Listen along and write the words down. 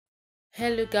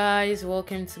Hello guys,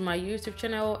 welcome to my YouTube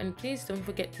channel and please don't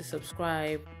forget to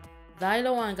subscribe.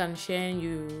 Wang and Shen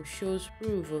Yu shows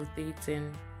proof of dating.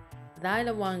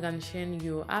 Wang and Shen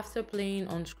Yu, after playing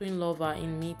on-screen lover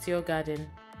in Meteor Garden,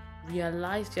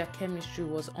 realized their chemistry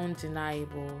was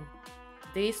undeniable.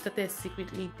 They started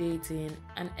secretly dating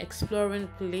and exploring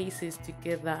places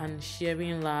together and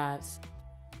sharing laughs.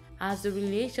 As the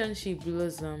relationship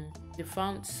blossomed, they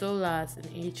found solace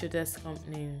in each other's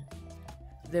company.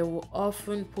 They will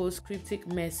often post cryptic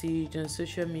messages on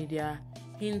social media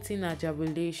hinting at their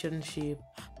relationship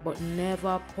but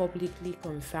never publicly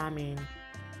confirming.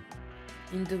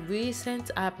 In the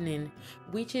recent happening,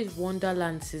 which is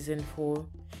Wonderland Season 4,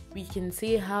 we can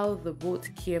see how the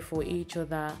both care for each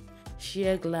other,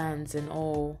 share glances and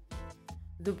all.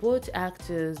 The both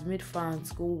actors made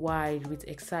fans go wild with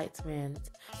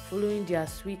excitement, following their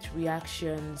sweet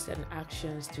reactions and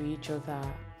actions to each other.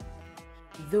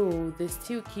 Though they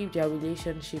still keep their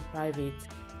relationship private,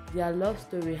 their love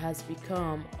story has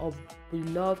become a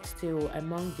beloved tale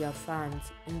among their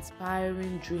fans,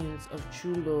 inspiring dreams of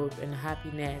true love and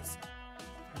happiness.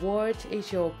 What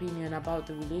is your opinion about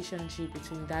the relationship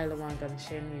between Wang and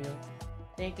Shen Yu?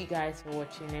 Thank you guys for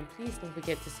watching and please don't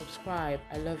forget to subscribe.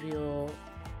 I love you all.